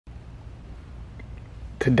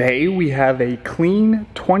Today we have a clean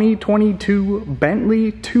 2022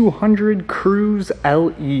 Bentley 200 Cruise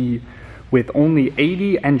LE with only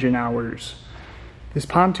 80 engine hours. This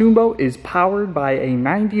pontoon boat is powered by a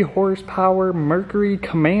 90 horsepower Mercury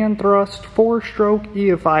command thrust 4-stroke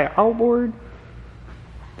EFI outboard.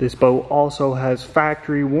 This boat also has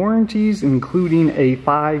factory warranties including a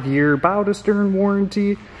 5-year bow to stern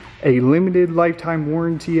warranty, a limited lifetime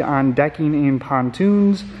warranty on decking and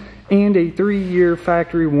pontoons, and a 3-year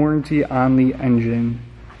factory warranty on the engine.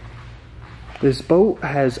 This boat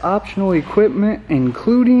has optional equipment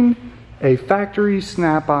including a factory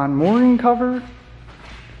snap-on mooring cover.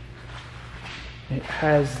 It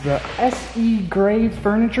has the SE Gray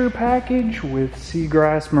furniture package with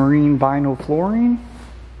seagrass marine vinyl flooring.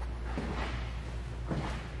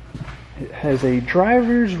 It has a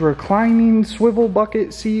driver's reclining swivel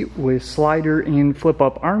bucket seat with slider and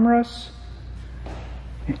flip-up armrests.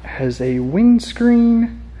 It has a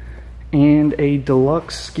windscreen and a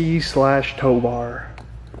deluxe ski/tow bar.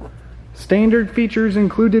 Standard features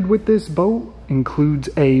included with this boat includes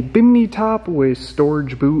a bimini top with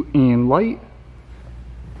storage boot and light.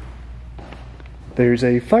 There's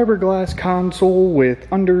a fiberglass console with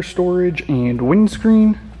under storage and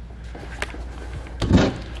windscreen.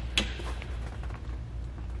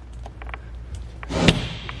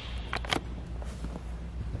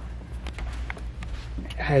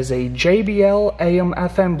 Has a JBL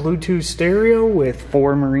AM/FM Bluetooth stereo with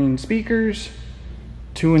 4 marine speakers,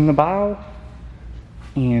 2 in the bow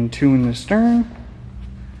and 2 in the stern.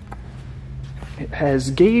 It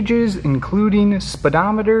has gauges including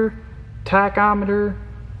speedometer, tachometer,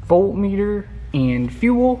 voltmeter, and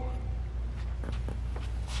fuel.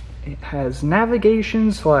 It has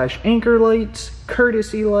navigation/anchor lights,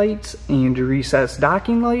 courtesy lights, and recessed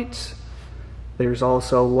docking lights. There's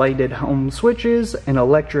also lighted home switches, an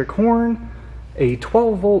electric horn, a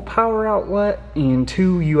 12-volt power outlet, and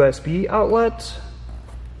 2 USB outlets.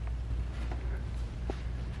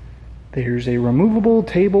 There's a removable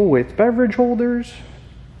table with beverage holders.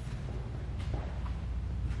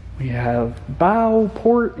 We have bow,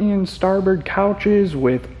 port, and starboard couches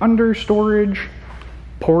with under storage.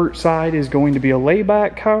 Port side is going to be a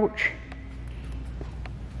layback couch.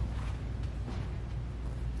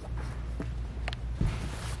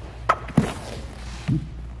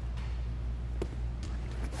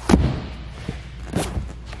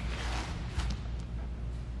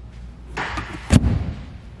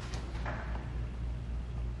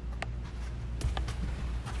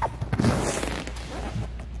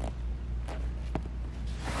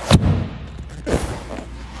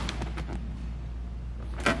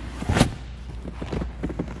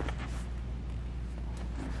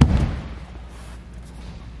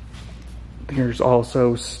 There's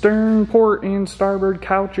also stern, port, and starboard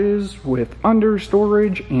couches with under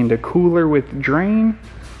storage and a cooler with drain.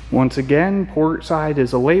 Once again, port side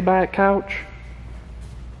is a layback couch.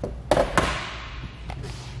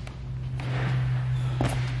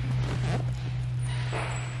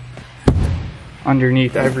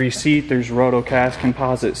 Underneath every seat, there's Rotocast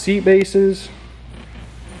composite seat bases.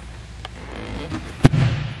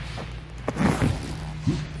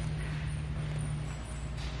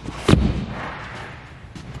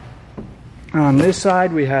 On this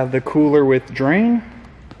side, we have the cooler with drain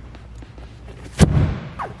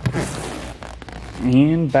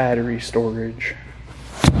and battery storage.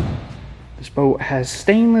 This boat has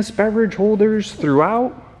stainless beverage holders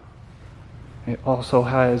throughout. It also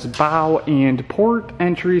has bow and port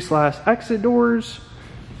entry/exit doors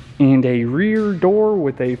and a rear door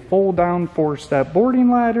with a fold-down 4-step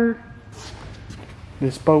boarding ladder.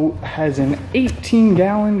 This boat has an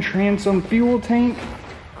 18-gallon transom fuel tank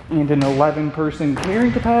and an 11-person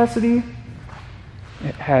carrying capacity.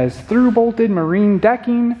 It has through-bolted marine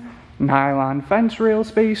decking, nylon fence rail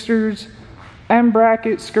spacers,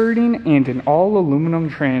 M-bracket skirting, and an all-aluminum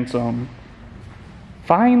transom.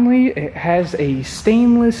 Finally, it has a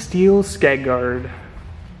stainless steel skeg guard.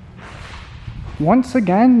 Once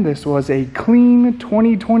again, this was a clean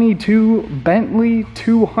 2022 Bentley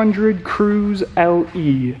 200 Cruise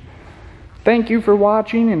LE. Thank you for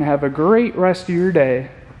watching and have a great rest of your day.